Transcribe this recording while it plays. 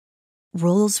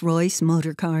Rolls-Royce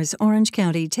Motor Cars Orange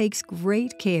County takes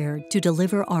great care to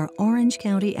deliver our Orange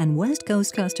County and West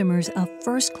Coast customers a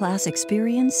first-class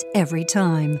experience every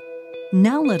time.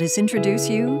 Now let us introduce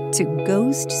you to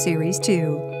Ghost Series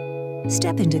 2.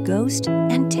 Step into Ghost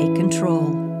and take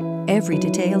control. Every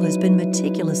detail has been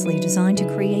meticulously designed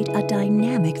to create a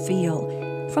dynamic feel,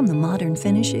 from the modern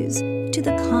finishes to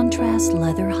the contrast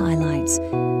leather highlights.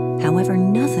 However,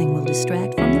 nothing will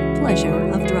distract from the pleasure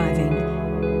of driving.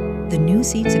 The new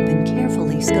seats have been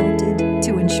carefully sculpted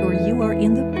to ensure you are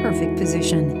in the perfect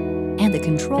position, and the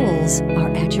controls are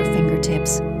at your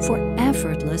fingertips for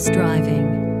effortless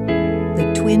driving.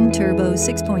 The twin-turbo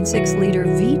 6.6-liter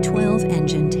V12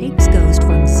 engine takes Ghost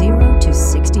from 0 to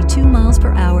 62 miles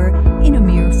per hour in a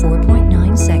mere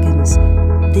 4.9 seconds.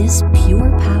 This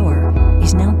pure power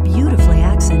is now beautifully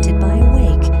accented by a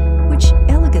wake, which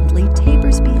elegantly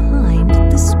tapers behind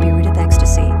the spirit of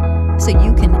ecstasy, so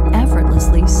you can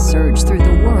effortlessly surge through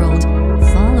the world,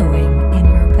 following in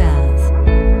your path.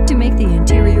 To make the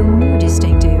interior more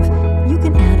distinctive, you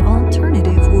can add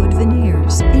alternative wood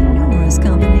veneers in numerous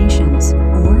combinations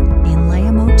or inlay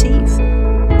a motif.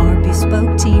 Our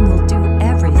bespoke team will do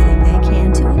everything they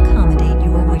can to accommodate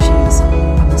your wishes,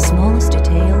 from the smallest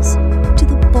details to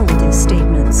the boldest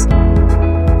statements.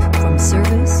 From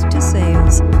service to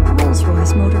sales,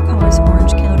 Rolls-Royce Motor Cars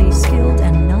Orange County skilled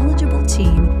and knowledgeable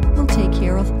team will take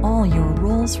care of all your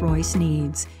Rolls-Royce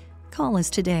needs. Call us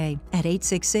today at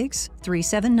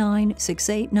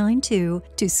 866-379-6892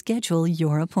 to schedule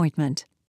your appointment.